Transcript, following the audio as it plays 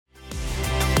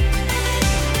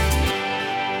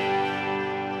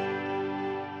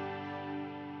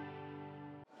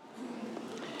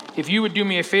If you would do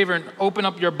me a favor and open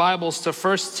up your Bibles to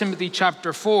 1 Timothy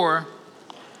chapter 4.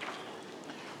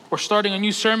 We're starting a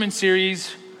new sermon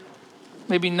series.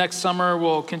 Maybe next summer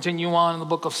we'll continue on in the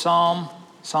book of Psalms.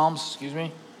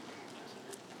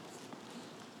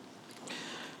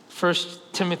 1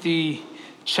 Timothy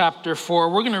chapter 4.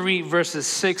 We're going to read verses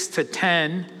 6 to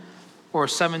 10 or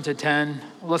 7 to 10.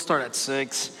 Let's start at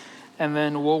 6 and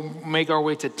then we'll make our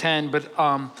way to 10. But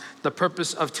the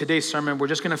purpose of today's sermon, we're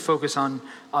just going to focus on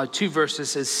two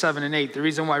verses, is 7 and 8. The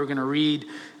reason why we're going to read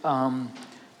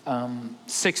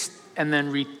 6 and then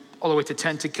read all the way to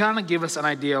 10 to kind of give us an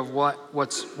idea of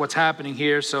what's happening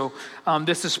here. So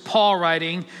this is Paul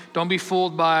writing. Don't be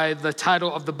fooled by the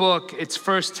title of the book. It's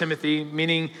 1 Timothy,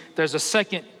 meaning there's a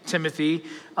 2 Timothy.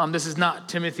 This is not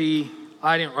Timothy.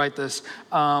 I didn't write this.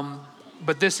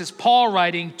 But this is Paul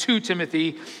writing to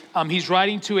Timothy. He's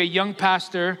writing to a young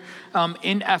pastor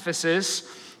in Ephesus,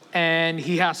 and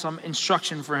he has some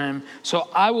instruction for him. So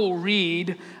I will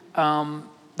read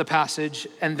the passage,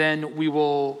 and then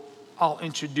I'll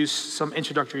introduce some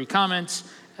introductory comments,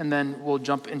 and then we'll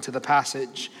jump into the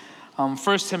passage. 1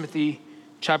 Timothy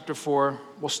chapter 4,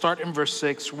 we'll start in verse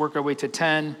 6, work our way to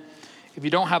 10. If you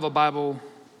don't have a Bible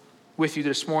with you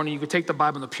this morning, you can take the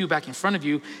Bible in the pew back in front of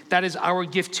you. That is our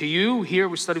gift to you. Here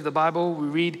we study the Bible, we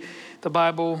read the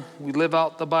Bible, we live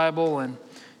out the Bible, and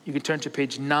you can turn to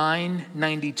page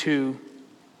 992.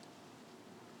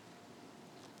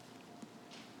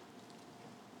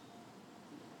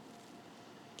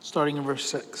 Starting in verse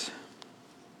 6.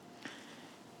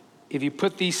 If you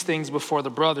put these things before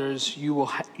the brothers, you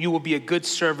will be a good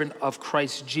servant of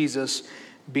Christ Jesus,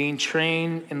 being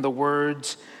trained in the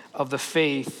words of the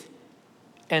faith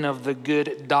and of the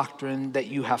good doctrine that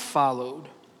you have followed.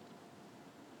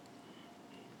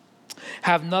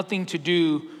 Have nothing to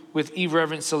do with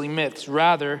irreverent, silly myths.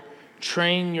 Rather,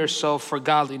 train yourself for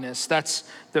godliness. That's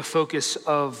the focus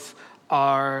of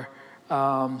our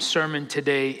sermon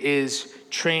today, is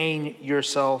train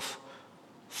yourself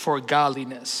for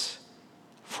godliness.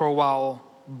 For while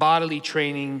bodily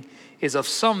training is of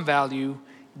some value,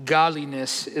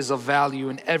 godliness is of value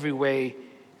in every way,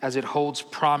 as it holds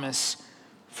promise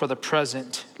for the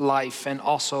present life and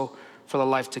also for the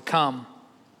life to come.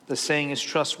 The saying is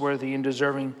trustworthy and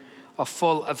deserving of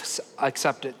full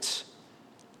acceptance.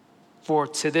 For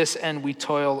to this end we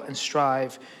toil and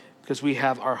strive, because we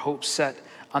have our hope set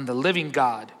on the living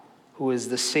God, who is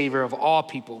the Savior of all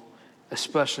people,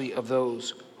 especially of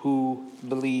those who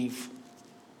believe.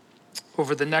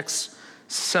 Over the next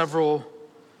several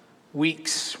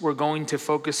weeks, we're going to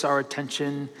focus our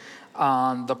attention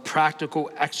on the practical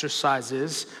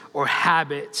exercises or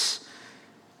habits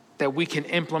that we can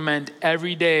implement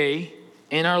every day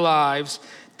in our lives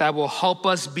that will help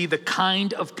us be the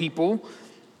kind of people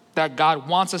that God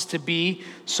wants us to be,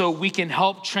 so we can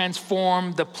help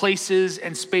transform the places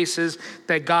and spaces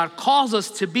that God calls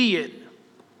us to be in.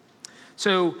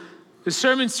 So the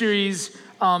sermon series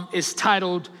is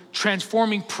titled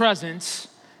Transforming Presence,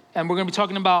 and we're going to be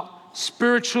talking about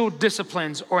spiritual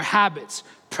disciplines or habits,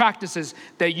 practices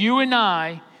that you and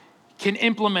I can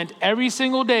implement every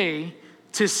single day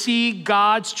to see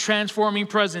God's transforming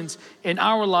presence in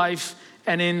our life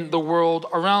and in the world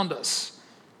around us.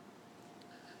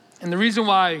 And the reason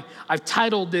why I've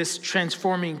titled this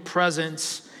Transforming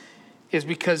Presence is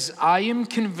because I am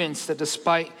convinced that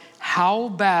despite how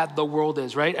bad the world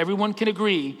is, right? Everyone can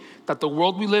agree that the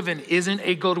world we live in isn't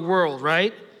a good world,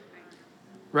 right?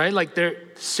 Right? Like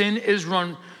sin is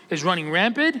running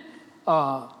rampant.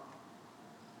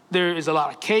 There is a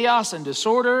lot of chaos and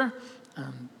disorder.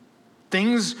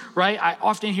 Things, right? I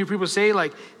often hear people say,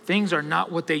 like, things are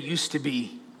not what they used to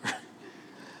be.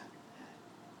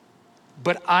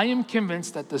 But I am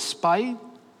convinced that despite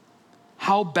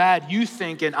how bad you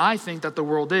think and I think that the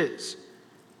world is,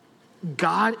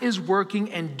 God is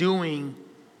working and doing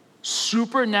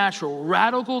supernatural,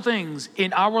 radical things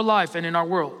in our life and in our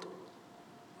world.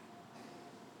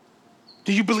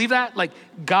 Do you believe that? Like,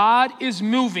 God is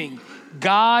moving.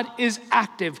 God is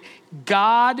active.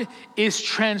 God is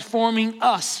transforming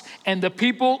us and the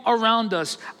people around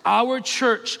us, our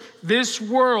church, this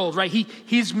world, right?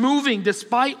 He's moving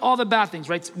despite all the bad things,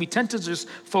 right? We tend to just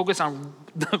focus on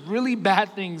the really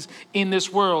bad things in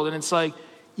this world. And it's like,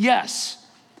 yes.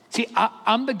 See,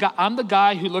 I'm the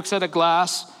guy who looks at a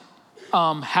glass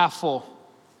half full,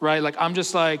 right? Like, I'm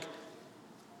just like,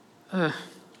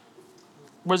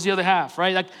 where's the other half,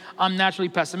 right? Like, I'm naturally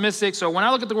pessimistic. So when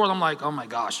I look at the world, I'm like, oh my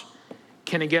gosh,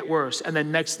 can it get worse? And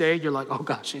then next day, you're like, oh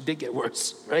gosh, it did get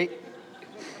worse, right?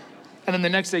 And then the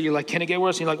next day, you're like, can it get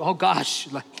worse? And you're like, oh gosh,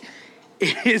 like,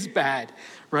 it is bad,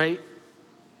 right?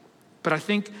 But I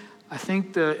think I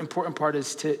think the important part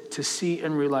is to see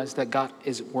and realize that God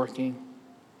is working.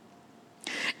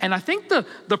 And I think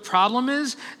the problem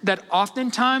is that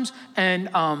oftentimes, and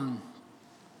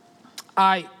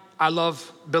I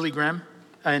love Billy Graham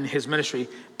and his ministry,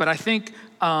 but I think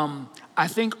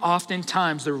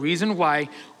oftentimes the reason why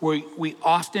we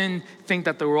often think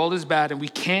that the world is bad and we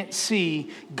can't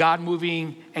see God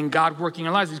moving and God working in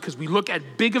our lives is because we look at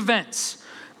big events,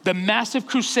 the massive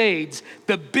crusades,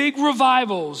 the big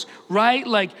revivals, right?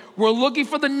 Like we're looking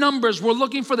for the numbers. We're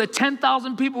looking for the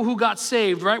 10,000 people who got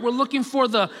saved, right? We're looking for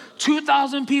the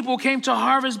 2,000 people who came to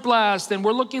Harvest Blast. And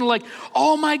we're looking like,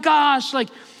 oh my gosh, like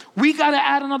we got to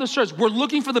add another service. We're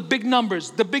looking for the big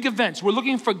numbers, the big events. We're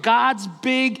looking for God's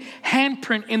big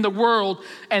handprint in the world.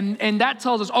 And that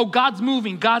tells us, oh, God's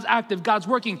moving, God's active, God's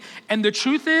working. And the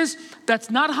truth is, that's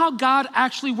not how God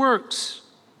actually works.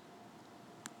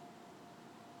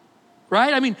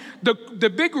 Right? I mean, the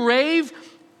big rave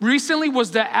recently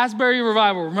was the Asbury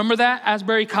revival. Remember that?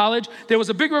 Asbury College? There was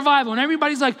a big revival and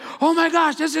everybody's like, oh my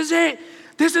gosh, this is it.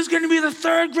 This is going to be the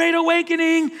third great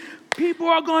awakening. People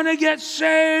are going to get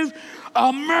saved.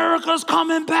 America's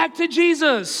coming back to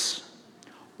Jesus.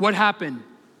 What happened?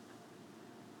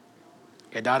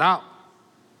 It died out.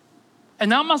 And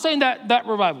now I'm not saying that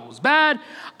revival was bad.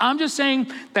 I'm just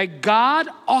saying that God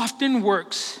often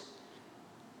works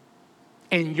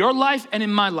in your life and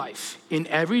in my life, in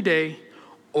everyday,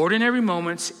 ordinary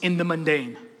moments, in the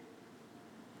mundane.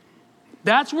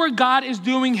 That's where God is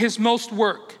doing his most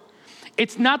work.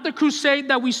 It's not the crusade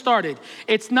that we started.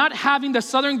 It's not having the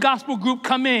Southern Gospel group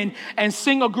come in and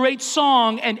sing a great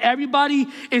song and everybody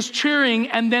is cheering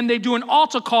and then they do an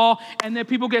altar call and then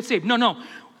people get saved. No.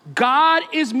 God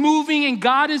is moving and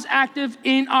God is active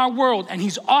in our world, and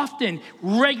he's often,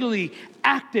 regularly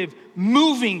active,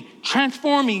 moving,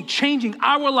 transforming, changing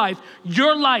our life,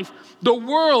 your life, the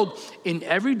world in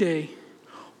everyday,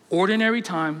 ordinary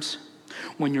times.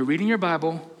 When you're reading your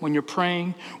Bible, when you're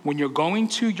praying, when you're going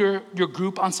to your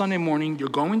group on Sunday morning, you're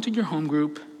going to your home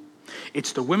group.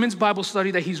 It's the women's Bible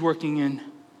study that he's working in.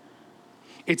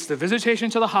 It's the visitation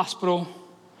to the hospital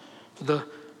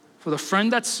for the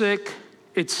friend that's sick.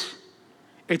 It's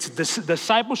the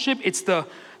discipleship. It's the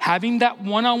having that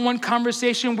one-on-one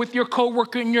conversation with your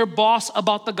coworker and your boss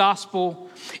about the gospel.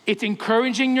 It's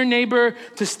encouraging your neighbor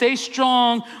to stay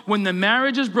strong when the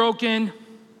marriage is broken.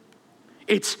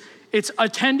 It's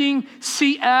attending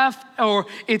CF, or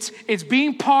it's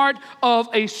being part of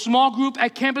a small group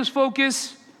at Campus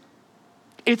Focus.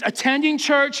 It's attending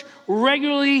church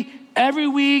regularly every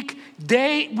week,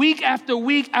 week after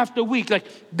week after week. Like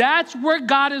that's where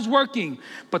God is working.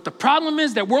 But the problem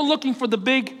is that we're looking for the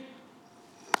big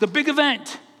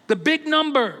event, the big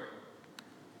number.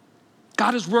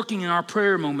 God is working in our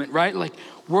prayer moment, right? Like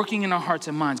working in our hearts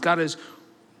and minds. God is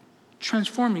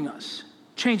transforming us,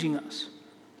 changing us.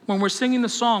 When we're singing the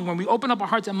song, when we open up our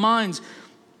hearts and minds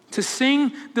to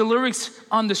sing the lyrics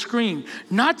on the screen,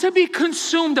 not to be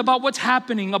consumed about what's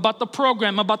happening, about the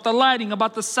program, about the lighting,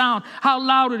 about the sound, how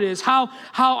loud it is, how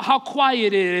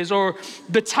quiet it is, or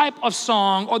the type of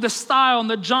song, or the style and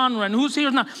the genre, and who's here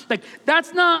or not. Like,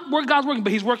 that's not where God's working,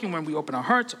 but he's working when we open our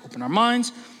hearts, open our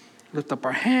minds, lift up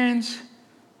our hands,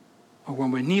 or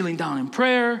when we're kneeling down in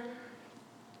prayer.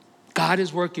 God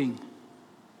is working.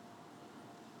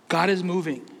 God is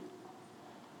moving.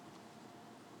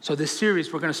 So this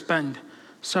series, we're going to spend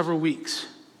several weeks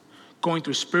going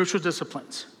through spiritual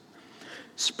disciplines.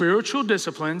 Spiritual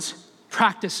disciplines,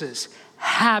 practices,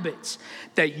 habits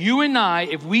that you and I,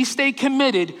 if we stay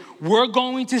committed, we're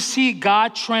going to see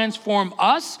God transform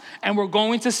us, and we're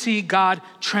going to see God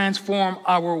transform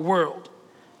our world.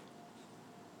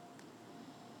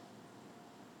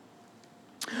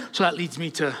 So that leads me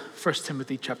to 1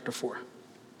 Timothy chapter 4.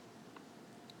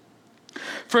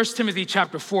 1 Timothy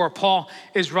chapter 4, Paul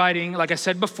is writing, like I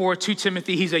said before, to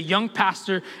Timothy. He's a young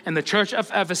pastor in the church of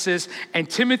Ephesus, and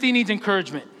Timothy needs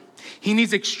encouragement. He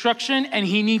needs instruction, and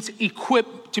he needs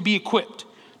to be equipped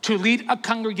to lead a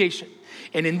congregation.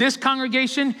 And in this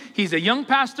congregation, he's a young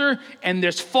pastor, and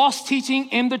there's false teaching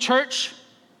in the church.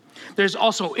 There's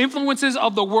also influences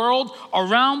of the world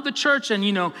around the church. And,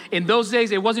 in those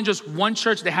days, it wasn't just one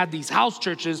church. They had these house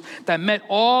churches that met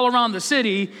all around the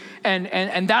city.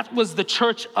 And that was the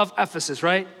church of Ephesus,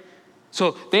 right?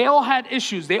 So they all had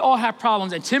issues. They all had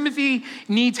problems. And Timothy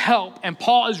needs help. And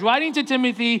Paul is writing to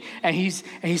Timothy, and he's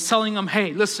telling him,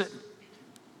 hey, listen,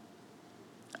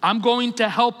 I'm going to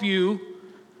help you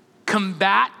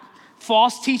combat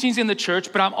false teachings in the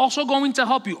church, but I'm also going to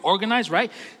help you organize,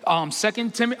 right? 1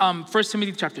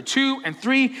 Timothy chapter 2 and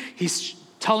 3, he's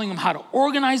telling them how to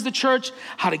organize the church,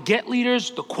 how to get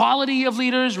leaders, the quality of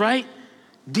leaders, right?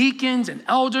 deacons and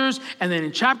elders. And then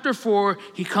in chapter 4,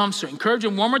 he comes to encourage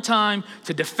them one more time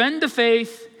to defend the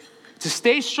faith, to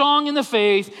stay strong in the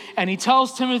faith. And he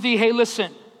tells Timothy, hey,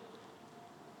 listen,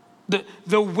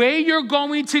 the way you're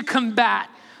going to combat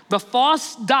the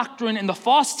false doctrine and the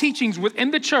false teachings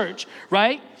within the church,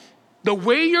 right? The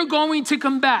way you're going to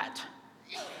combat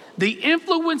the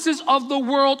influences of the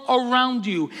world around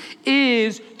you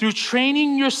is through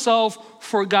training yourself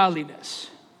for godliness.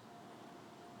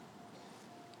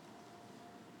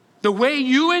 The way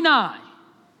you and I,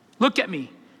 look at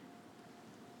me,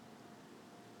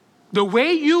 the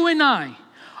way you and I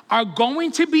are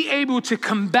going to be able to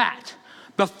combat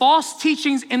the false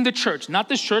teachings in the church, not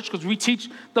this church, because we teach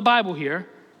the Bible here.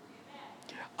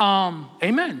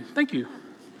 Amen. Thank you.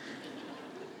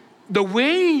 The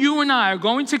way you and I are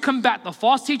going to combat the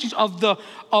false teachings of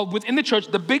within the church,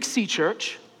 the big C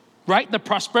church, right? The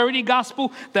prosperity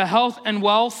gospel, the health and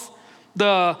wealth,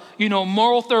 the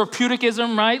moral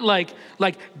therapeuticism, right? Like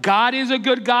God is a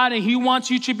good God and he wants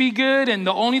you to be good, and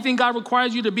the only thing God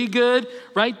requires you to be good,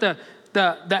 right?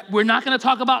 That we're not going to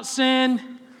talk about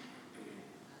sin.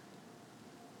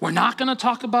 We're not going to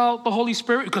talk about the Holy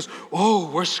Spirit because,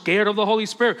 we're scared of the Holy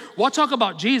Spirit. We'll talk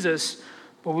about Jesus,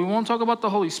 but we won't talk about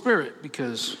the Holy Spirit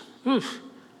because,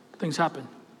 things happen.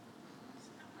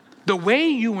 The way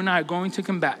you and I are going to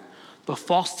combat the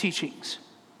false teachings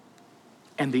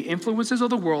and the influences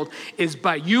of the world is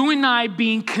by you and I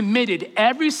being committed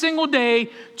every single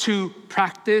day to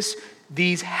practice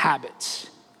these habits.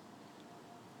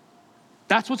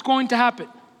 That's what's going to happen.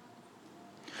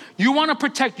 You want to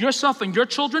protect yourself and your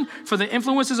children from the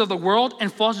influences of the world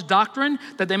and false doctrine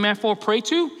that they may fall prey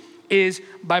to is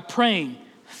by praying,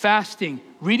 fasting,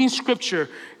 reading scripture,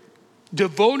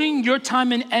 devoting your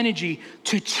time and energy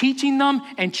to teaching them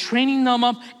and training them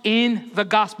up in the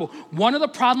gospel. One of the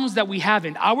problems that we have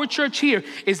in our church here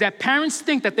is that parents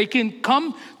think that they can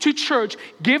come to church,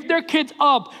 give their kids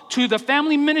up to the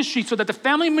family ministry so that the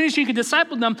family ministry can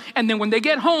disciple them, and then when they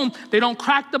get home, they don't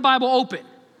crack the Bible open.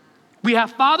 We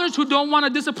have fathers who don't want to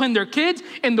discipline their kids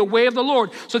in the way of the Lord.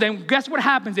 So then guess what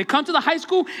happens? They come to the high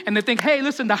school and they think, hey,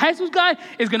 listen, the high school guy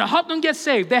is going to help them get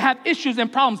saved. They have issues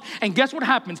and problems. And guess what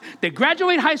happens? They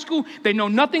graduate high school. They know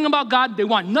nothing about God. They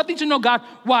want nothing to know God.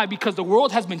 Why? Because the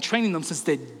world has been training them since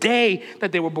the day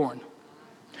that they were born.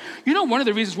 You know, one of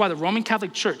the reasons why the Roman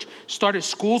Catholic Church started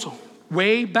schools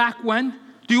way back when?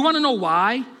 Do you want to know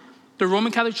why the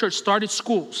Roman Catholic Church started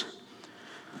schools?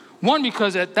 One,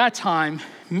 because at that time,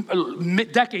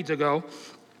 decades ago,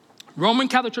 Roman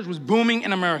Catholic Church was booming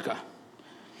in America.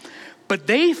 But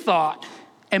they thought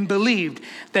and believed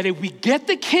that if we get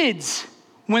the kids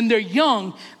when they're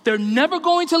young, they're never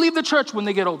going to leave the church when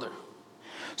they get older.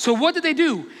 So what did they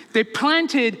do? They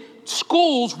planted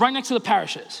schools right next to the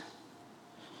parishes.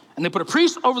 And they put a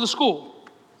priest over the school,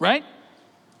 right?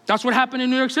 That's what happened in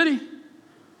New York City.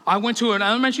 I went to an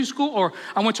elementary school, or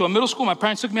I went to a middle school. My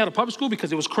parents took me out of public school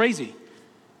because it was crazy.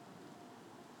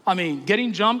 I mean,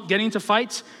 getting jumped, getting into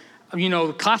fights.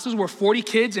 The classes were 40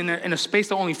 kids in a space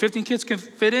that only 15 kids can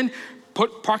fit in.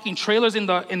 Parking trailers in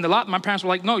the lot. My parents were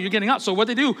like, no, you're getting out. So what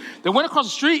they do, they went across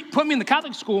the street, put me in the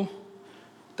Catholic school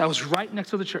that was right next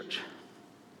to the church.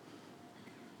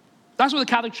 That's what the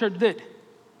Catholic Church did.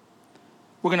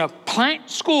 We're going to plant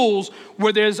schools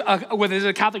where there's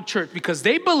a Catholic church because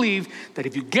they believe that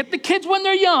if you get the kids when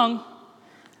they're young,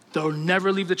 they'll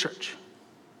never leave the church.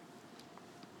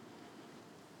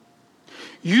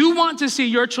 You want to see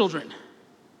your children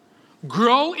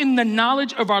grow in the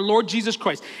knowledge of our Lord Jesus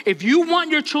Christ. If you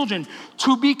want your children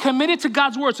to be committed to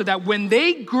God's word so that when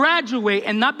they graduate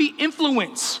and not be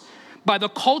influenced by the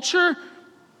culture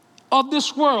of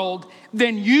this world,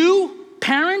 then you,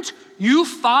 parent, you,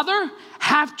 father,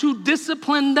 have to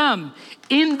discipline them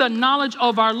in the knowledge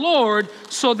of our Lord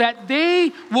so that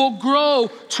they will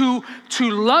grow to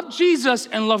love Jesus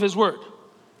and love his word.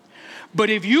 But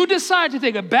if you decide to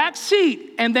take a back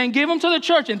seat and then give them to the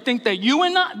church and think that you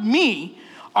and not me,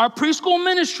 our preschool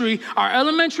ministry, our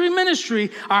elementary ministry,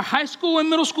 our high school and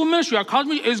middle school ministry, our college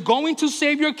ministry is going to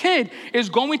save your kid, is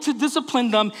going to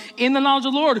discipline them in the knowledge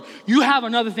of the Lord, you have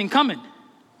another thing coming.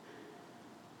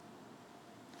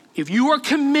 If you are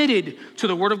committed to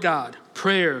the word of God,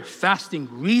 prayer, fasting,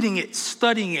 reading it,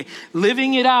 studying it,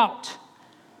 living it out,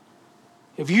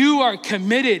 if you are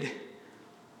committed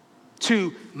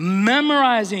to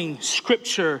memorizing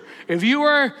scripture, if you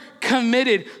are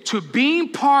committed to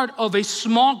being part of a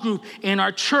small group in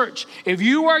our church, if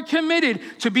you are committed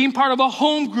to being part of a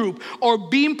home group or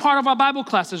being part of our Bible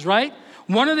classes, right?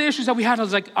 One of the issues that we had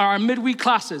was like our midweek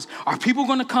classes. Are people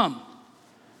going to come?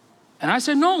 And I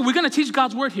said, no, we're going to teach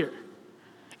God's word here.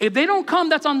 If they don't come,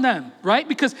 that's on them, right?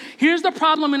 Because here's the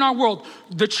problem in our world.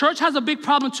 The church has a big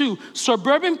problem too.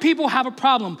 Suburban people have a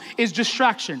problem, is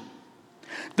distraction.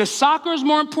 The soccer is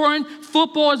more important.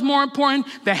 Football is more important.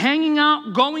 The hanging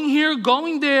out, going here,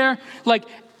 going there. Like,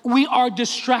 we are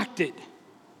distracted.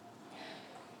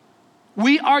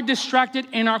 We are distracted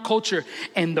in our culture.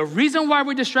 And the reason why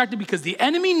we're distracted, because the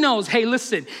enemy knows, hey,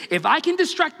 listen, if I can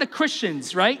distract the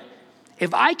Christians, right?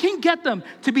 If I can get them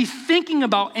to be thinking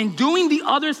about and doing the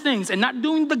other things and not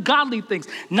doing the godly things,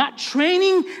 not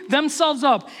training themselves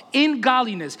up in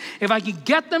godliness, if I can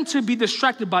get them to be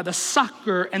distracted by the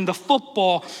soccer and the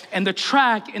football and the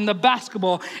track and the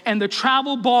basketball and the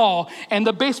travel ball and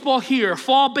the baseball here,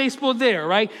 fall baseball there,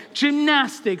 right?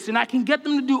 Gymnastics, and I can get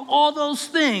them to do all those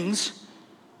things,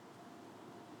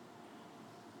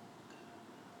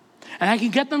 and I can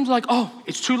get them to like, oh,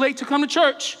 it's too late to come to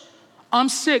church. I'm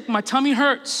sick, my tummy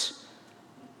hurts.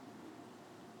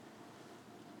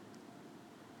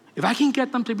 If I can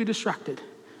get them to be distracted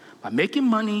by making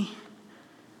money,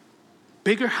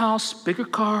 bigger house, bigger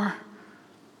car,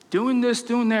 doing this,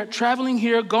 doing that, traveling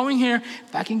here, going here,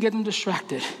 if I can get them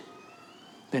distracted,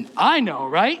 then I know,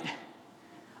 right?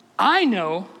 I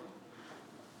know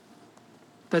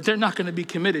that they're not going to be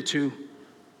committed to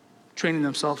training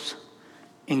themselves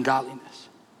in godliness.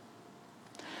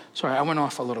 Sorry, I went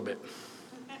off a little bit.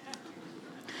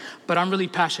 But I'm really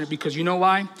passionate because you know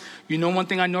why? You know one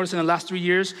thing I noticed in the last 3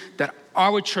 years? That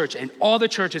our church and all the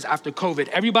churches after COVID,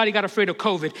 everybody got afraid of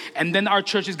COVID, and then our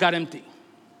churches got empty.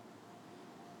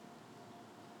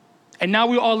 And now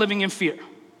we're all living in fear.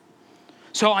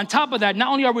 So on top of that, not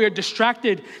only are we a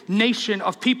distracted nation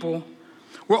of people,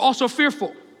 we're also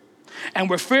fearful. And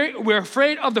we're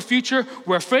afraid of the future.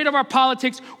 We're afraid of our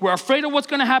politics. We're afraid of what's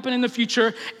going to happen in the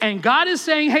future. And God is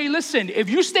saying, hey, listen, if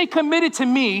you stay committed to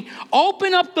me,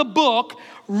 open up the book,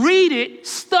 read it,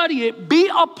 study it,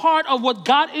 be a part of what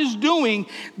God is doing,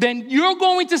 then you're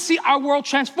going to see our world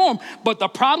transform. But the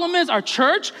problem is our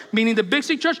church, meaning the Big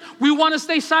C Church, we want to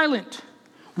stay silent.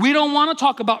 We don't want to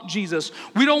talk about Jesus.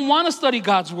 We don't want to study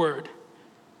God's word.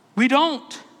 We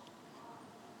don't.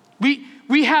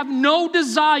 We have no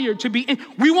desire to be in.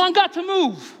 We want God to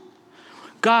move.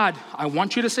 God, I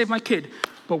want you to save my kid,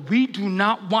 but we do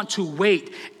not want to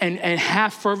wait and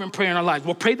have fervent prayer in our lives.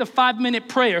 We'll pray the 5-minute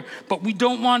prayer, but we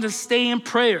don't want to stay in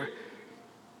prayer.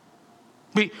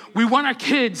 We want our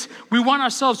kids, we want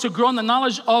ourselves to grow in the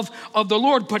knowledge of the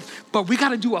Lord, but we got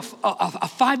to do a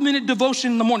 5-minute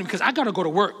devotion in the morning because I got to go to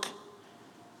work.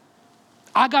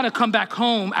 I got to come back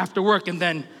home after work and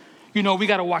then, we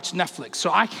got to watch Netflix. So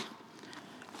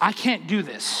I can't do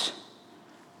this.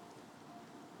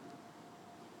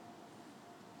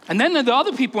 And then there are the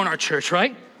other people in our church,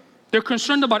 right? They're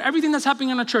concerned about everything that's happening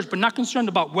in our church, but not concerned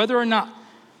about whether or not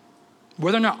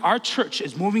our church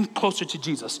is moving closer to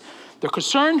Jesus. They're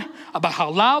concerned about how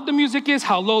loud the music is,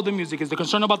 how low the music is. They're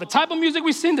concerned about the type of music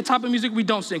we sing, the type of music we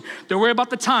don't sing. They're worried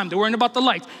about the time. They're worried about the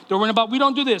lights. They're worried about we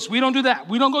don't do this, we don't do that,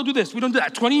 we don't go do this, we don't do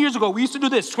that. 20 years ago, we used to do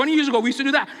this. 20 years ago, we used to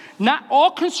do that. Not all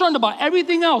concerned about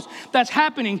everything else that's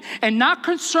happening and not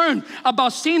concerned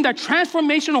about seeing the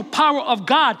transformational power of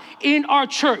God in our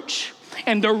church.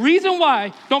 And the reason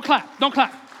why, don't clap,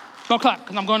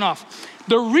 because I'm going off.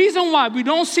 The reason why we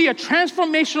don't see a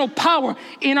transformational power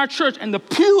in our church and the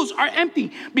pews are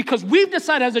empty because we've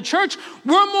decided as a church,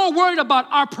 we're more worried about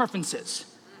our preferences.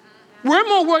 We're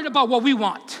more worried about what we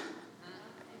want.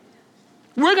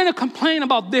 We're going to complain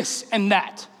about this and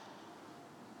that.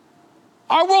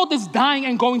 Our world is dying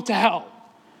and going to hell.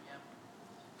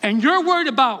 And you're worried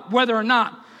about whether or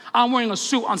not I'm wearing a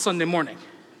suit on Sunday morning.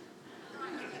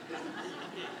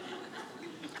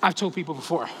 I've told people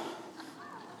before,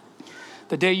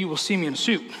 the day you will see me in a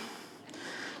suit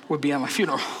would be at my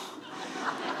funeral.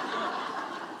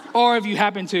 Or if you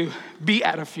happen to be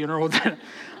at a funeral that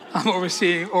I'm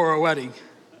overseeing or a wedding.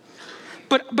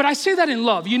 But I say that in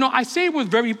love. I say it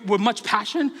with much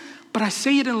passion, but I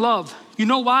say it in love. You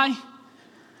know why?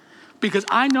 Because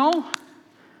I know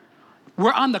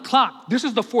we're on the clock. This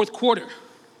is the fourth quarter.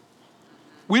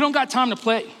 We don't got time to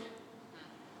play.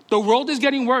 The world is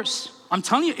getting worse. I'm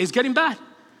telling you, it's getting bad.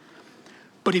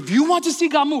 But if you want to see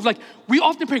God move, like we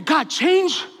often pray, God,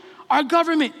 change our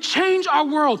government, change our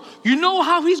world. You know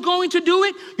how he's going to do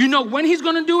it? You know when he's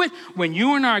going to do it? When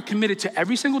you and I are committed to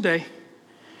every single day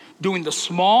doing the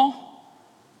small,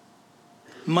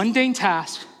 mundane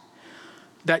tasks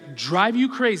that drive you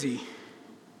crazy.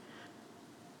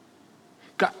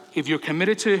 God, if you're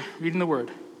committed to reading the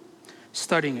word,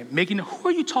 studying it, who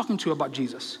are you talking to about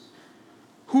Jesus?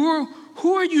 Who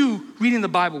are you reading the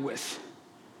Bible with?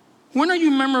 When are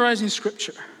you memorizing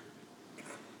scripture?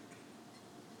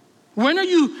 When are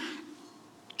you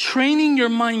training your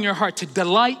mind and your heart to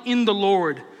delight in the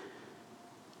Lord.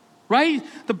 Right?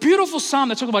 The beautiful psalm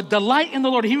that talks about delight in the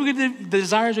Lord. He will give the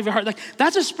desires of your heart. Like,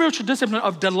 that's a spiritual discipline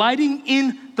of delighting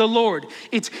in the Lord.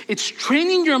 It's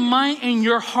training your mind and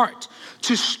your heart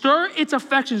to stir its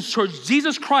affections towards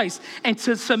Jesus Christ and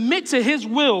to submit to his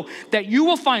will, that you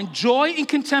will find joy and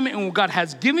contentment in what God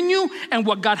has given you and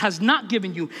what God has not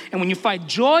given you. And when you find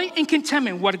joy and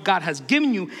contentment in what God has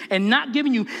given you and not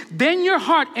given you, then your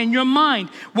heart and your mind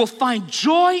will find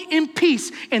joy and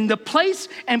peace in the place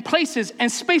and places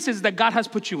and spaces that God has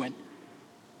put you in.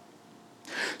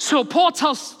 So Paul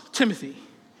tells Timothy,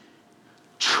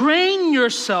 train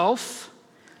yourself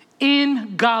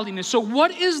in godliness. So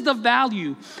what is the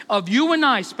value of you and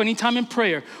I spending time in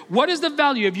prayer? What is the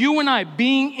value of you and I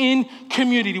being in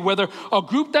community, whether a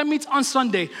group that meets on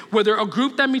Sunday, whether a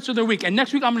group that meets during the week? And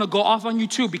next week I'm going to go off on you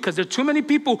too, because there are too many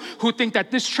people who think that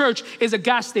this church is a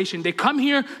gas station. They come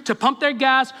here to pump their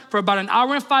gas for about an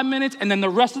hour and 5 minutes, and then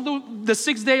the rest of the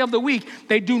 6th day of the week,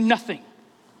 they do nothing.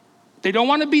 They don't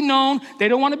want to be known. They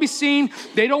don't want to be seen.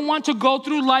 They don't want to go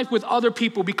through life with other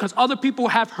people because other people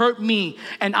have hurt me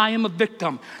and I am a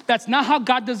victim. That's not how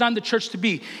God designed the church to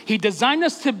be. He designed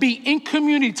us to be in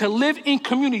community, to live in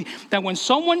community, that when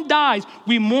someone dies,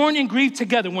 we mourn and grieve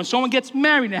together. When someone gets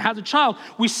married and has a child,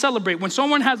 we celebrate. When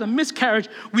someone has a miscarriage,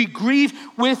 we grieve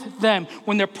with them.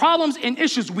 When there are problems and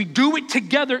issues, we do it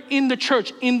together in the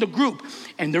church, in the group.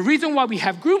 And the reason why we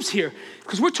have groups here,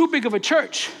 because we're too big of a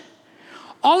church.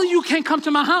 All of you can't come to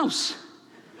my house.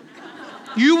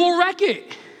 You will wreck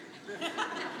it.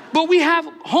 But we have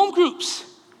home groups.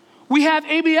 We have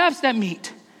ABFs that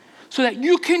meet so that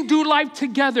you can do life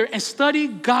together and study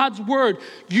God's word.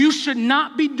 You should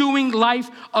not be doing life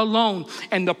alone.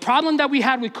 And the problem that we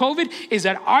had with COVID is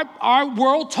that our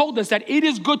world told us that it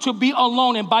is good to be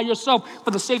alone and by yourself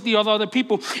for the safety of other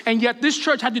people. And yet this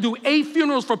church had to do 8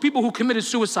 funerals for people who committed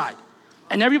suicide.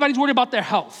 And everybody's worried about their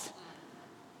health.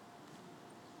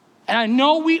 And I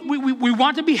know we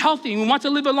want to be healthy and we want to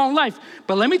live a long life.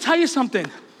 But let me tell you something.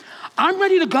 I'm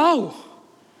ready to go.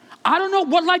 I don't know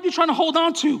what life you're trying to hold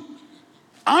on to.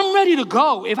 I'm ready to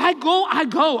go. If I go, I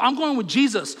go. I'm going with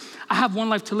Jesus. I have one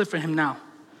life to live for him now.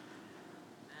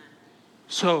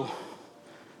 So,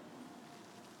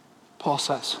 Paul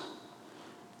says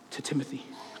to Timothy,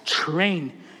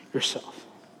 train yourself.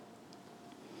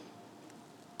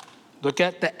 Look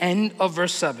at the end of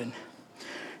verse 7.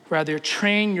 Rather,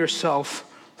 train yourself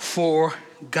for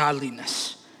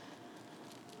godliness.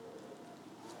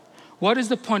 What is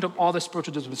the point of all the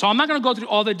spiritual disciplines? So I'm not going to go through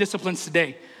all the disciplines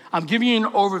today. I'm giving you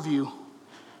an overview,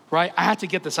 right? I had to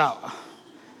get this out.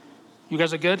 You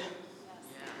guys are good?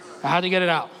 I had to get it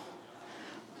out.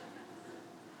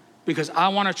 Because I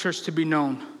want a church to be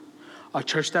known, a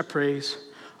church that prays,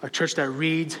 a church that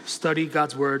reads, studies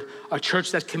God's word, a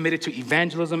church that's committed to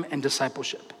evangelism and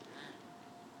discipleship.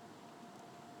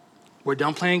 We're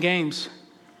done playing games.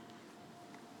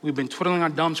 We've been twiddling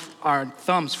our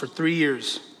thumbs for 3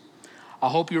 years. I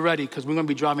hope you're ready because we're going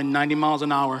to be driving 90 miles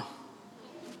an hour.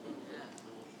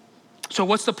 So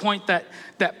what's the point that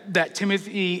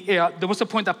what's the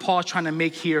point that Paul is trying to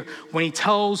make here when he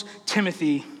tells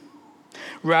Timothy,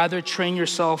 rather train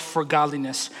yourself for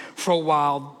godliness? For a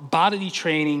while, bodily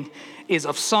training is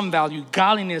of some value.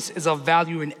 Godliness is of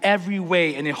value in every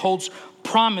way, and it holds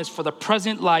promise for the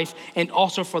present life and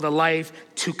also for the life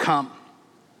to come.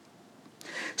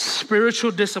 Spiritual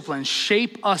disciplines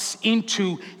shape us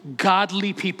into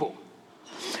godly people.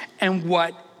 And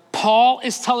what Paul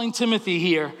is telling Timothy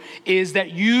here is that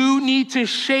you need to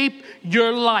shape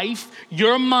your life,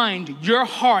 your mind, your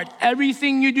heart.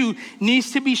 Everything you do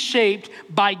needs to be shaped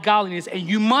by godliness. And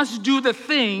you must do the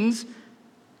things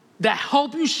that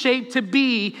help you shape to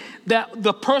be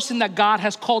the person that God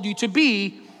has called you to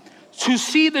be, to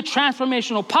see the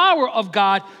transformational power of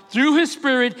God through his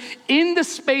Spirit in the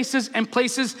spaces and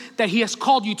places that he has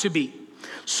called you to be.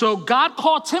 So God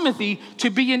called Timothy to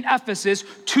be in Ephesus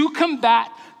to combat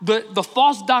the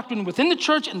false doctrine within the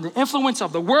church and the influence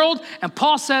of the world. And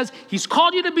Paul says he's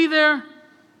called you to be there.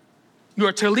 You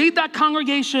are to lead that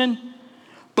congregation.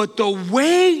 But the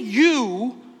way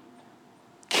you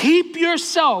keep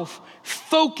yourself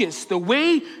focused, the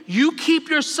way you keep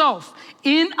yourself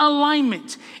in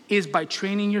alignment is by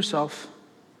training yourself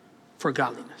for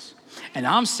godliness. And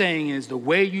I'm saying is the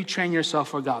way you train yourself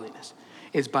for godliness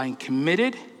is by being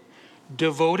committed,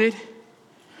 devoted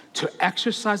to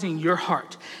exercising your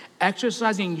heart,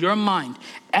 exercising your mind,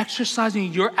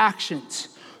 exercising your actions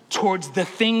towards the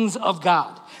things of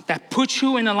God. that puts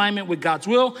you in alignment with God's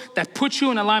will, that puts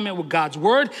you in alignment with God's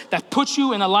word, that puts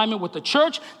you in alignment with the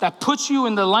church, that puts you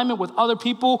in alignment with other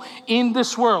people in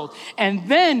this world. And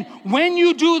then when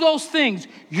you do those things,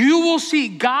 you will see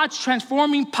God's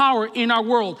transforming power in our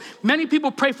world. Many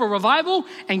people pray for revival,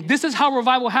 and this is how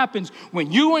revival happens.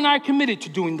 When you and I are committed to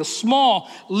doing the small,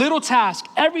 little tasks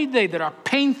every day that are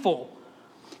painful,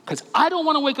 because I don't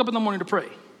want to wake up in the morning to pray.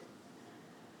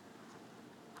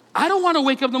 I don't want to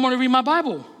wake up in the morning to read my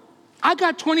Bible. I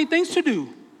got 20 things to do.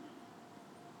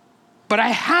 But I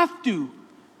have to,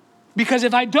 because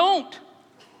if I don't,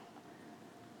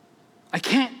 I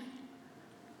can't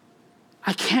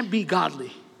be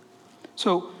godly.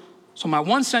 So my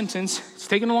one sentence, it's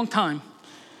taken a long time,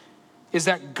 is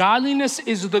that godliness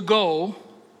is the goal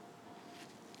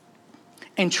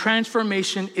and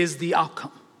transformation is the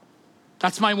outcome.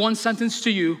 That's my one sentence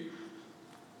to you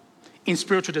in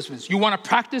spiritual disciplines. You want to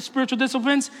practice spiritual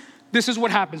disciplines? This is what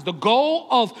happens. The goal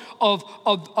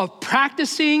of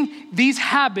practicing these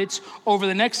habits over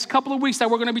the next couple of weeks that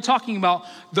we're going to be talking about,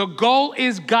 the goal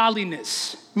is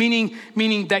godliness,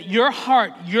 meaning that your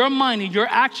heart, your mind, and your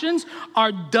actions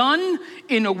are done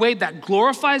in a way that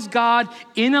glorifies God,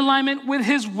 in alignment with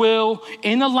his will,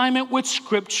 in alignment with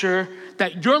scripture,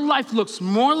 that your life looks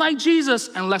more like Jesus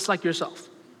and less like yourself.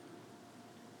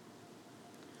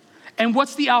 And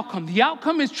what's the outcome? The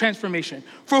outcome is transformation.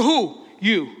 For who?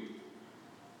 You.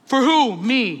 For who?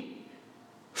 Me.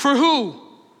 For who?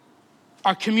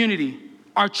 Our community,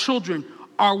 our children,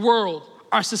 our world,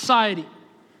 our society.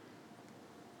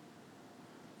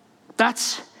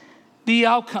 That's the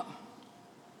outcome.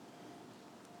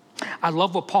 I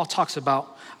love what Paul talks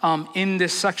about in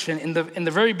this section, in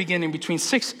the very beginning, between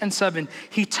 6 and 7.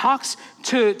 He talks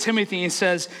to Timothy and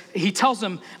says, he tells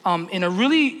him in a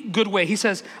really good way, he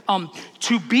says,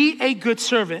 to be a good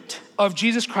servant of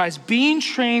Jesus Christ, being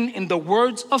trained in the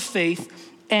words of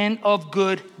faith and of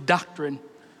good doctrine.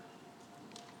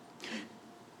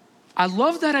 I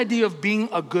love that idea of being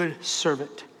a good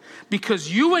servant,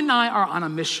 because you and I are on a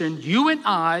mission. You and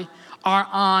I are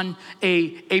on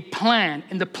a plan.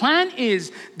 And the plan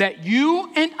is that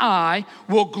you and I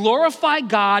will glorify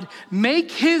God,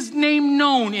 make his name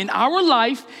known in our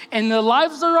life and the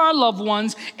lives of our loved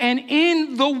ones and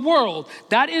in the world.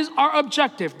 That is our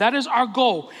objective. That is our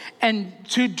goal. And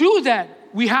to do that,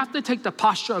 we have to take the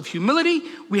posture of humility.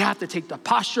 We have to take the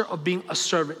posture of being a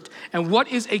servant. And what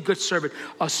is a good servant?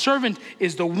 A servant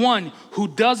is the one who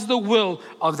does the will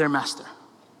of their master,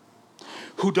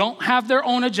 who don't have their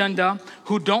own agenda,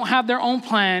 who don't have their own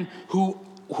plan, who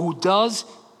does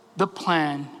the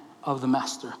plan of the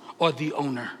master or the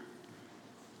owner.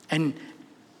 And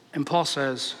Paul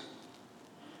says,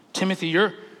 Timothy,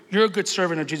 you're a good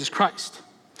servant of Jesus Christ.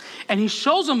 And he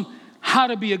shows him how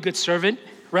to be a good servant,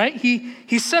 right?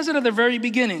 He says it at the very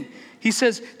beginning. He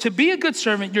says, to be a good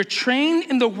servant, you're trained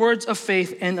in the words of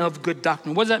faith and of good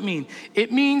doctrine. What does that mean?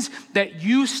 It means that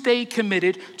you stay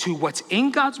committed to what's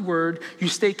in God's word. You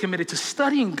stay committed to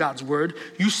studying God's word.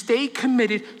 You stay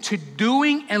committed to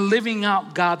doing and living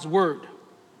out God's word.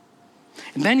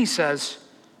 And then he says,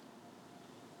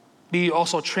 be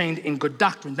also trained in good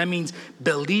doctrine. That means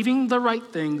believing the right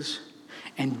things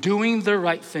and doing the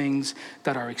right things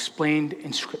that are explained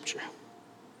in scripture.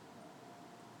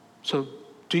 So,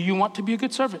 do you want to be a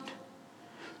good servant?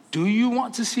 Do you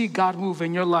want to see God move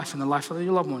in your life and the life of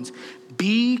your loved ones?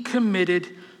 Be committed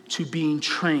to being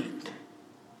trained.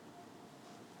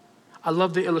 I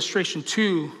love the illustration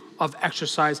too of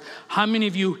exercise. How many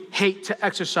of you hate to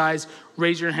exercise?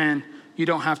 Raise your hand. You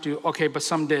don't have to. Okay, but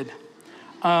some did.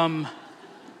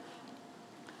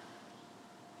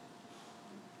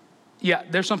 Yeah,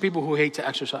 there's some people who hate to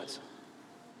exercise.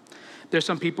 There's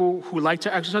some people who like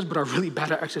to exercise but are really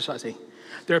bad at exercising.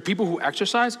 There are people who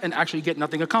exercise and actually get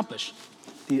nothing accomplished.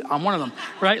 I'm one of them,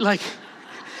 right?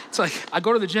 It's like I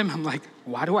go to the gym, I'm like,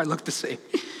 why do I look the same?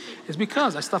 It's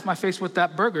because I stuffed my face with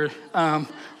that burger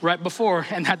right before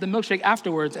and had the milkshake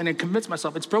afterwards and then convinced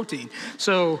myself it's protein.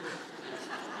 So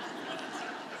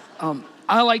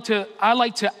I like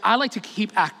to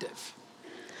keep active.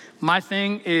 My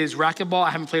thing is racquetball.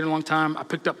 I haven't played in a long time. I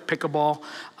picked up pickleball,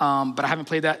 but I haven't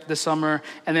played that this summer.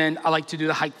 And then I like to do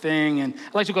the hike thing, and I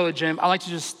like to go to the gym. I like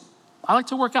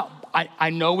to work out. I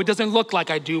know it doesn't look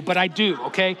like I do, but I do,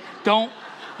 okay?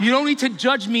 You don't need to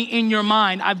judge me in your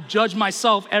mind. I've judged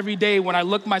myself every day when I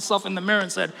look myself in the mirror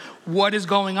and said, what is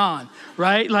going on,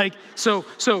 right?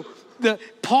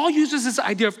 Paul uses this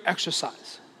idea of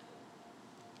exercise.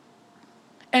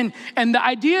 And the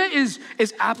idea is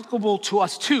applicable to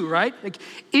us too, right? Like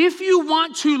if you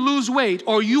want to lose weight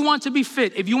or you want to be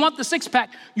fit, if you want the six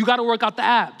pack, you got to work out the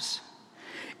abs.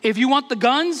 If you want the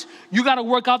guns, you got to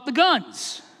work out the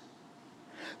guns.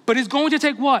 But it's going to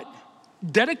take what?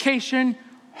 Dedication,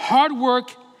 hard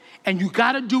work, and you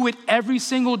got to do it every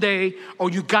single day, or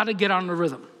you got to get on the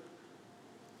rhythm.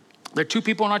 There are two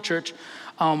people in our church.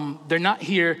 They're not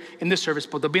here in this service,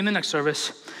 but they'll be in the next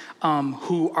service,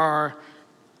 who are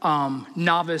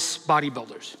novice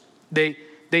bodybuilders.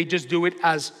 They just do it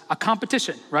as a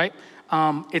competition, right?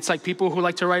 It's like people who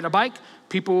like to ride a bike,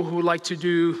 people who like to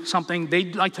do something.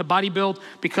 They like to bodybuild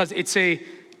because it's a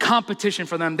competition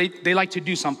for them. They like to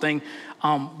do something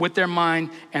with their mind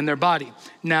and their body.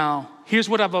 Now, here's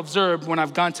what I've observed when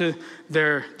I've gone to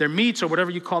their meets or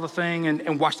whatever you call the thing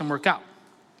and watched them work out,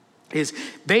 is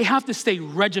they have to stay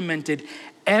regimented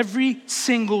every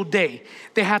single day.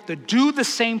 They have to do the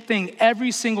same thing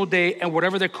every single day and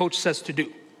whatever their coach says to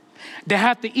do. They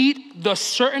have to eat the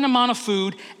certain amount of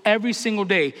food every single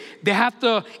day. They have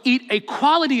to eat a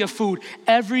quality of food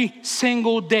every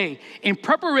single day in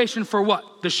preparation for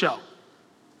what? The show.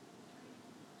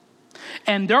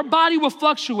 And their body will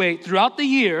fluctuate throughout the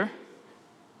year.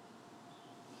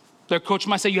 Their coach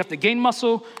might say you have to gain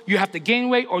muscle, you have to gain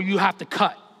weight, or you have to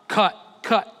cut.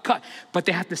 But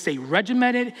they have to stay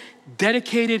regimented,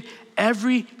 dedicated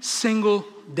every single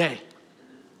day.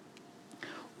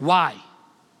 Why?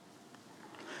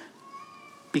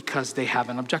 Because they have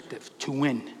an objective, to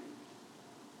win.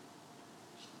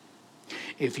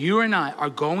 If you and I are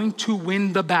going to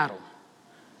win the battle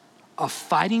of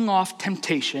fighting off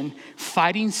temptation,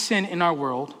 fighting sin in our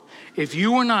world, if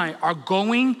you and I are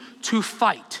going to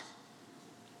fight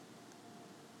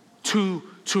to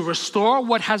restore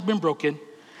what has been broken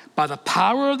by the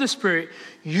power of the Spirit,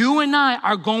 you and I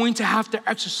are going to have to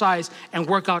exercise and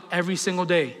work out every single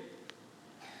day.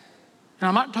 And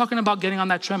I'm not talking about getting on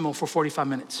that treadmill for 45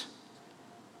 minutes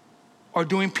or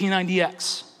doing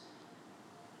P90X.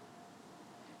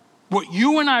 What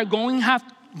you and I are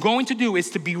going to do is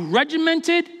to be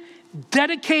regimented,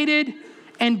 dedicated,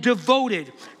 and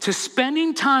devoted to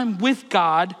spending time with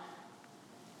God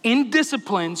in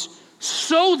disciplines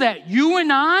so that you and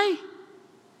I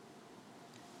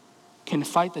can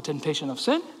fight the temptation of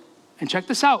sin. And check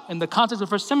this out, in the context of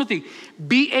 1 Timothy,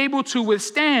 be able to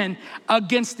withstand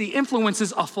against the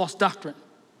influences of false doctrine.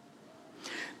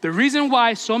 The reason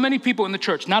why so many people in the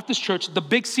church, not this church, the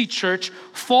Big C church,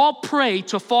 fall prey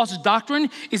to false doctrine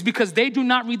is because they do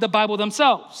not read the Bible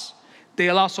themselves. They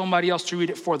allow somebody else to read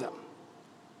it for them.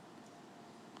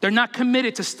 They're not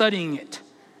committed to studying it.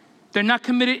 They're not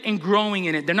committed in growing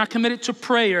in it. They're not committed to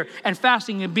prayer and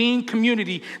fasting and being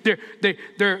community.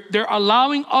 They're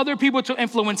allowing other people to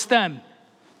influence them.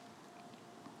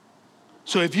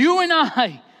 So if you and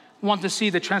I want to see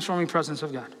the transforming presence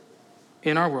of God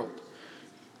in our world,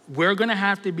 we're going to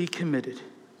have to be committed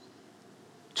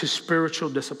to spiritual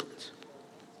disciplines.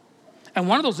 And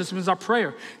one of those disciplines are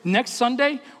prayer. Next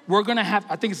Sunday, we're going to have,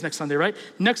 I think it's next Sunday, right?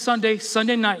 Next Sunday,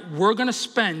 Sunday night, we're going to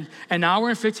spend an hour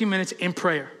and 15 minutes in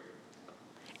prayer.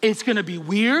 It's going to be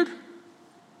weird.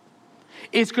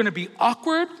 It's going to be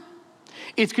awkward.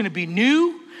 It's going to be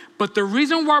new. But the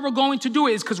reason why we're going to do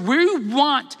it is because we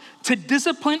want to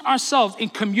discipline ourselves in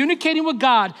communicating with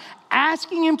God,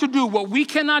 asking him to do what we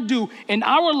cannot do in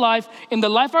our life, in the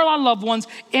life of our loved ones,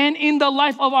 and in the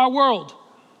life of our world.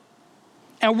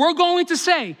 And we're going to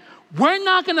say, we're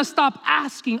not going to stop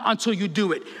asking until you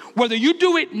do it. Whether you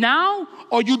do it now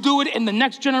or you do it in the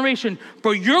next generation,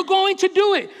 but you're going to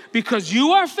do it because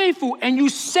you are faithful and you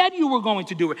said you were going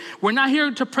to do it. We're not here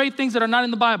to pray things that are not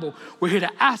in the Bible. We're here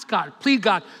to ask God, plead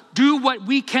God, do what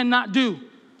we cannot do.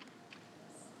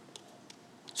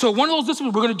 So one of those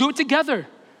disciplines, we're going to do it together.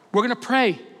 We're going to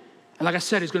pray. And like I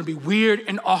said, it's going to be weird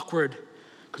and awkward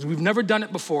because we've never done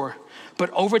it before. But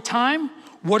over time,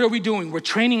 what are we doing? We're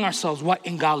training ourselves, what?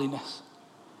 In godliness.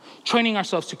 Training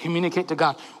ourselves to communicate to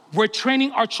God. We're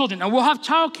training our children, and we'll have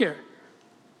childcare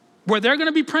where they're going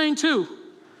to be praying too.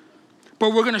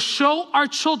 But we're going to show our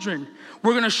children,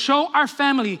 we're going to show our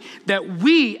family that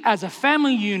we as a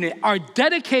family unit are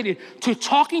dedicated to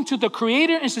talking to the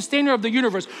creator and sustainer of the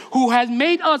universe who has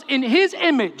made us in his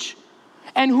image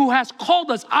and who has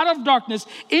called us out of darkness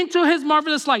into his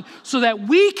marvelous light so that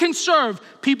we can serve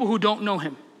people who don't know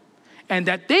him. And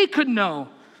that they could know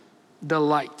the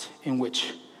light in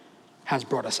which has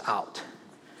brought us out.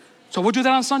 So we'll do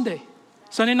that on Sunday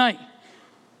night.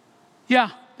 Yeah,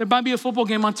 there might be a football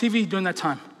game on TV during that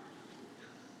time.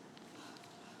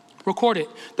 Record it.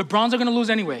 The Browns are going to lose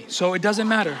anyway, so it doesn't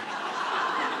matter.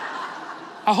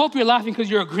 I hope you're laughing because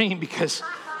you're agreeing, because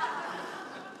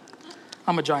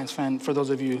I'm a Giants fan, for those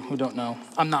of you who don't know.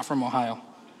 I'm not from Ohio.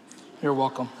 You're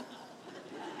welcome.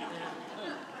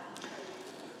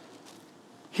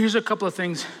 Here's a couple of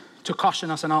things to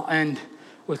caution us, and I'll end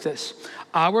with this.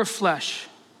 Our flesh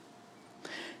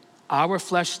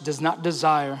does not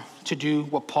desire to do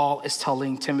what Paul is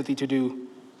telling Timothy to do,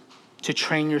 to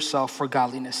train yourself for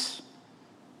godliness.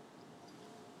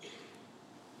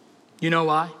 You know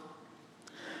why?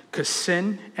 Because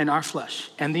sin and our flesh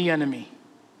and the enemy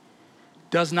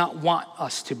does not want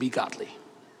us to be godly.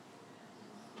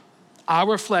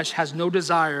 Our flesh has no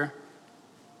desire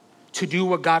to do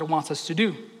what God wants us to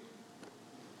do.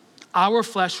 Our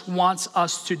flesh wants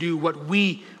us to do what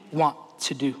we want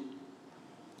to do.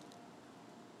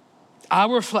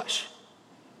 Our flesh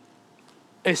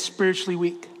is spiritually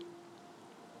weak.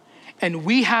 And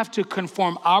we have to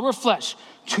conform our flesh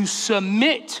to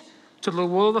submit to the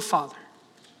will of the Father,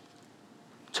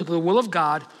 to the will of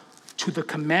God, to the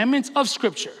commandments of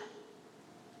Scripture,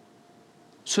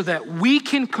 so that we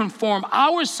can conform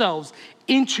ourselves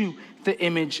into the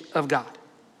image of God.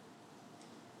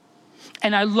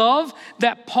 And I love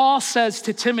that Paul says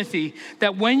to Timothy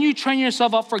that when you train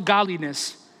yourself up for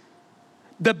godliness,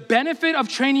 the benefit of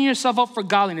training yourself up for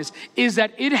godliness is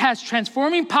that it has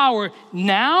transforming power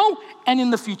now and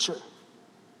in the future.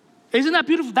 Isn't that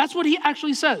beautiful? That's what he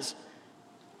actually says.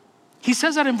 He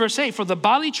says that in verse 8,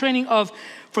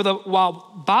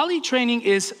 while bodily training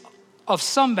is of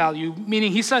some value,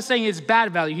 meaning he's not saying it's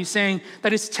bad value, he's saying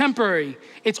that it's temporary.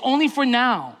 It's only for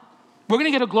now. We're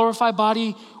gonna get a glorified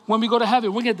body when we go to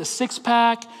heaven. We're gonna get the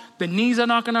six-pack, the knees are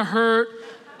not gonna hurt.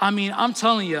 I mean, I'm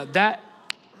telling you, that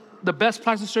the best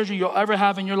plastic surgery you'll ever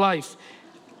have in your life.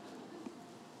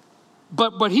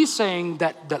 But he's saying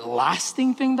that the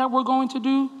lasting thing that we're going to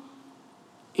do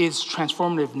is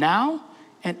transformative now,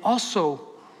 and also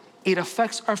it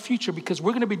affects our future because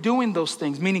we're gonna be doing those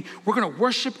things, meaning we're gonna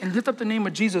worship and lift up the name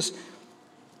of Jesus,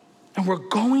 and we're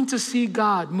going to see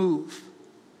God move.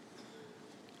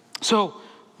 So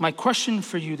my question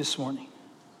for you this morning,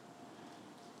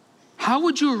 how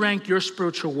would you rank your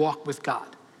spiritual walk with God?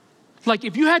 Like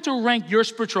if you had to rank your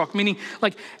spiritual walk, meaning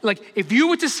like if you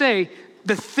were to say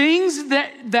the things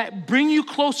that bring you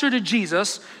closer to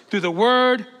Jesus through the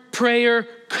word, prayer,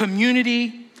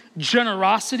 community,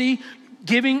 generosity,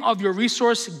 giving of your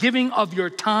resource, giving of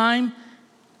your time,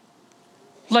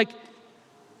 like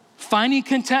finding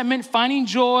contentment, finding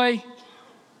joy,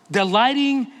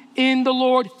 delighting in the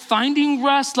Lord, finding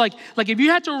rest, like if you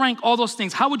had to rank all those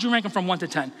things, how would you rank them from 1 to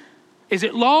 10? Is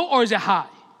it low or is it high?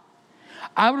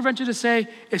 I would venture to say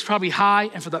it's probably high,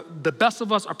 and for the best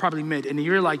of us are probably mid. And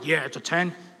you're like, yeah, it's a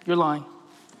 10, you're lying.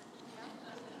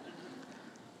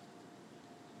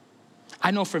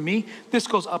 I know for me, this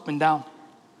goes up and down.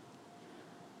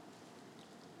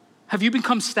 Have you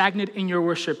become stagnant in your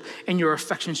worship and your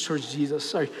affections towards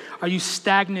Jesus? Are you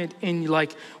stagnant in,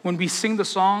 like, when we sing the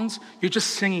songs, you're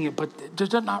just singing it, but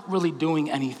they're not really doing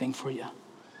anything for you?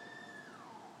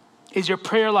 Is your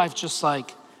prayer life just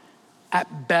like,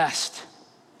 at best,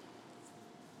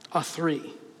 a 3?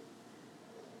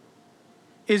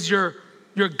 Is your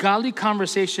godly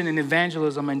conversation and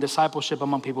evangelism and discipleship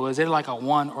among people, is it like a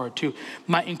 1 or a 2?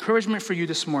 My encouragement for you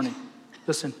this morning,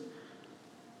 listen,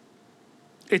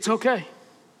 it's okay.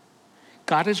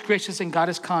 God is gracious and God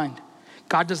is kind.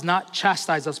 God does not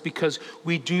chastise us because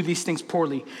we do these things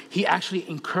poorly. He actually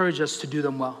encourages us to do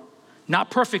them well. Not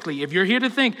perfectly. If you're here to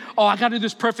think, oh, I got to do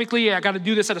this perfectly, I got to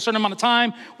do this at a certain amount of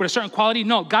time with a certain quality.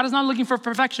 No, God is not looking for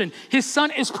perfection. His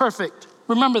son is perfect.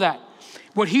 Remember that.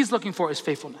 What he's looking for is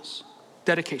faithfulness,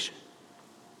 dedication,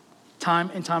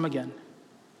 time and time again.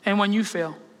 And when you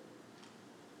fail,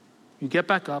 you get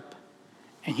back up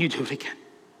and you do it again.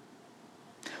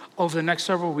 Over the next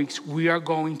several weeks, we are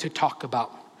going to talk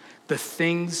about the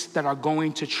things that are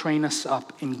going to train us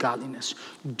up in godliness.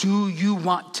 Do you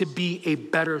want to be a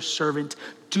better servant?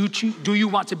 Do you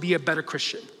want to be a better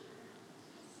Christian?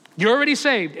 You're already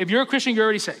saved. If you're a Christian, you're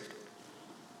already saved.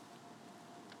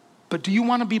 But do you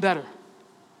want to be better?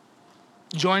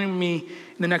 Join me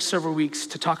in the next several weeks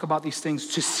to talk about these things,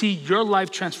 to see your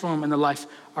life transform and the life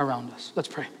around us. Let's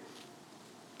pray.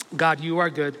 God, you are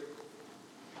good.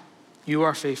 You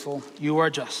are faithful. You are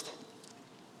just.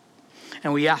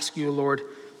 And we ask you, Lord,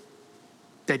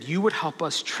 that you would help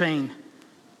us train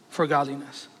for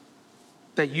godliness,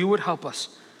 that you would help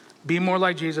us be more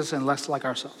like Jesus and less like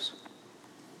ourselves.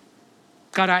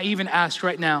 God, I even ask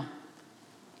right now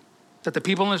that the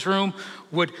people in this room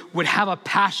would have a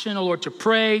passion, oh Lord, to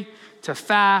pray, to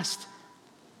fast,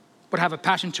 would have a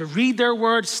passion to read their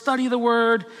word, study the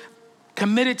word,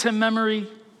 commit it to memory,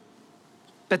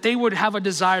 that they would have a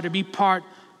desire to be part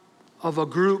of a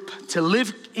group, to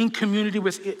live in community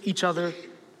with each other.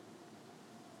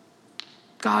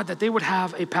 God, that they would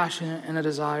have a passion and a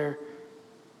desire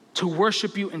to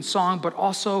worship you in song, but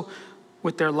also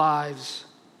with their lives,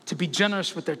 to be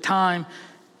generous with their time,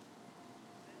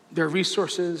 their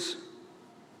resources.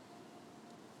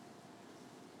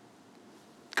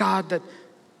 God, that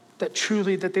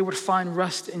truly that they would find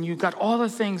rest in you. God, all the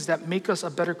things that make us a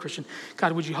better Christian.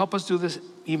 God, would you help us do this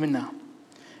even now?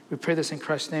 We pray this in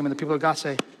Christ's name, and the people of God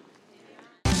say,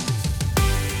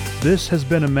 This has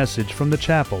been a message from the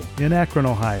chapel in Akron,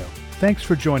 Ohio. Thanks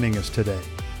for joining us today.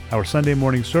 Our Sunday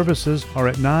morning services are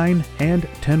at 9 and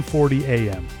 10:40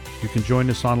 a.m. You can join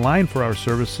us online for our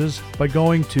services by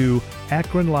going to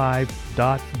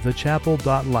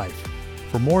akronlive.thechapel.life.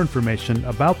 For more information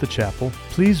about the chapel,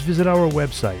 please visit our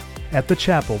website at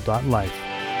thechapel.life.